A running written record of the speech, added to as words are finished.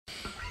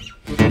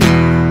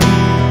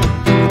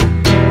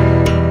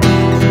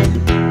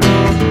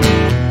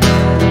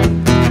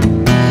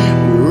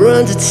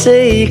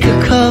take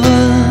a cover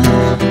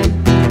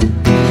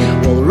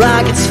while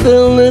rockets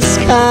fill the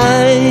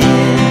sky.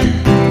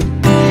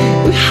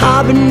 We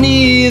hide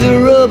beneath the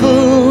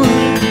rubble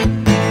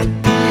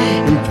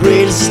and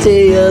pray to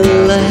stay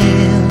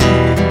alive.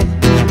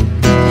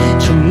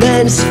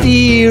 Tremendous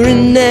fear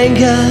and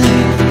anger,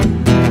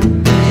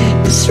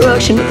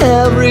 destruction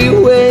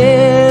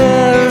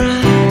everywhere.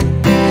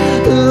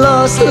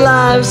 Lost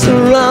lives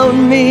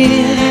around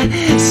me,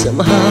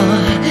 somehow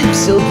I'm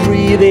still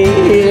breathing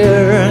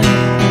here.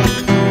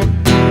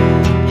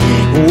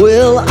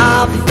 Will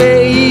I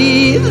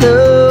fade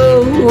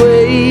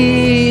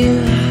away?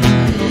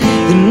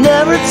 They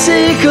never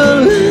take a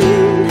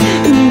land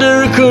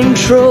under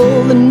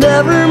control, they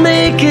never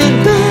make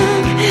it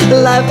back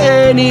alive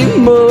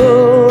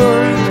anymore.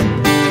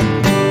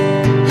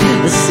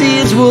 The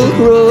seeds will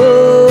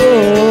grow,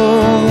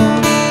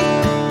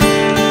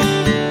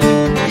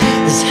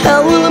 this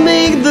hell will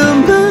make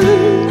them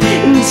burn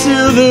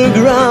into the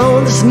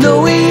ground. There's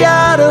no way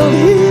out of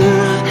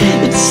here,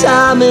 the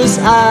time is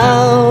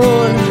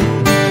out.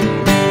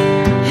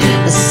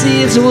 The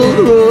seeds will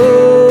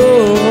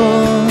grow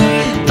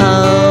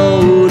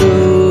out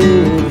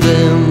of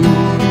them.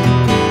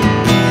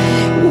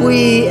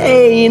 We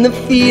ain't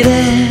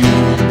defeated,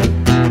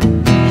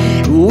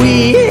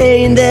 we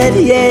ain't dead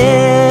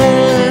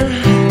yet.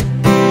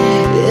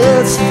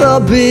 It's the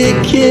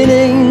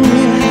beginning,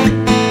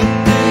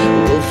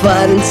 we'll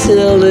fight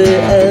until the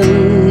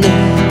end.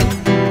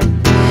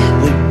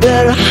 We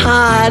better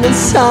hide in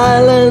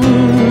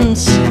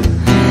silence,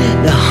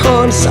 the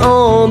hunt's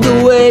on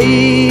the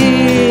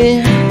way.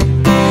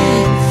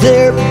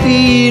 There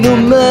be no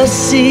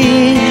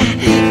mercy,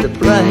 the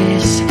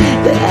price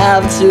they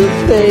have to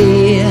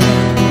pay.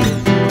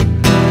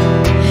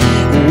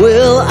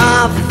 Will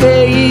I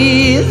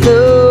fade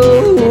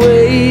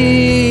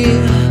away?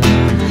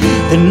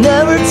 They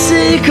never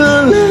take a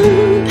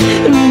land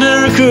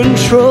under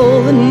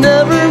control, they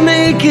never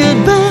make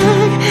it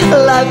back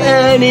alive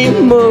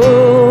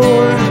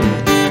anymore.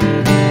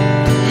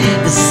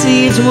 The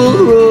seeds will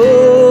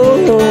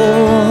grow,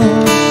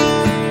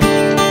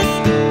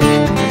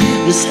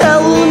 this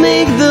hell will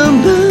make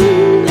them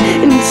burn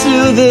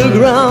into the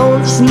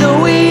ground. There's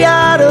no way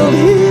out of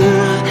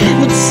here,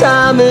 the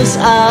time is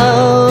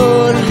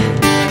out.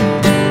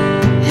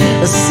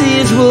 The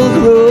seeds will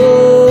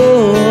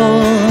grow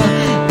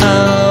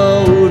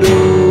out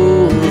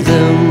of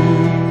them.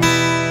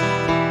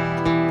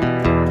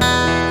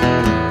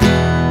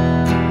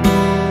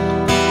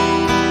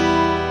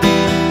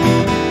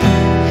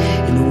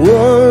 And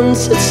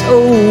once it's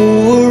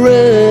over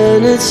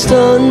and it's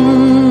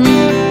done,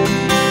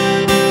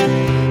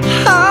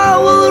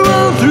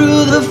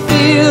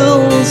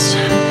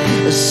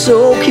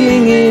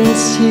 soaking in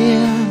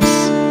tears,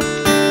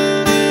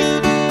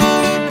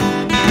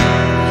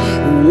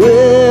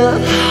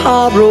 with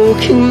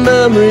heartbroken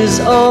memories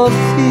of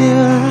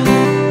fear.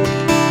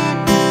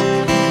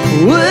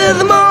 With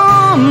my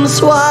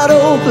arms wide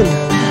open,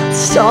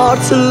 start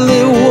to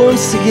live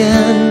once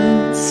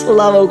again.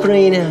 Slava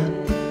Ukraine.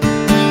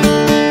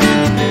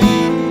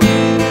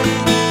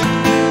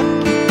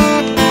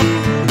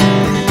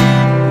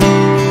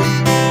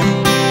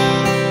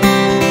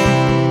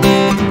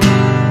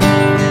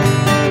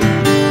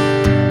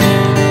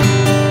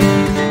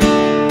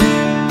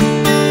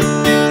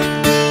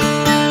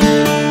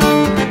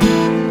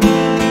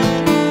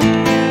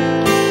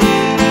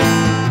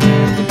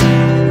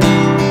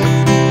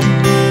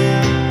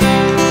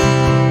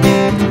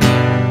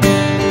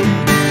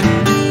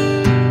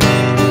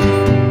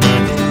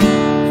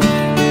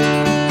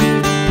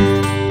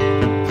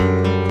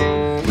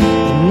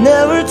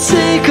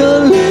 Take a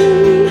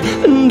land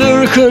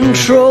under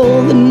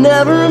control, they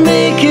never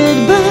make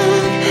it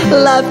back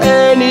alive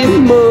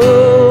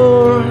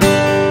anymore.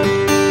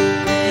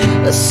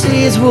 The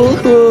seeds will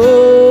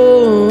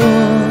grow,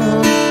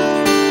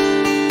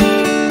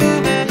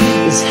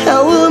 this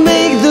hell will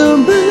make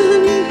them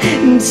burn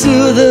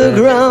into the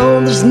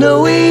ground. There's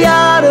no way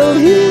out of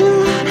here,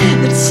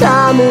 the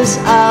time is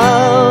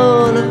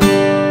out.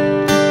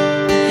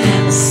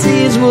 The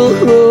seeds will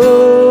grow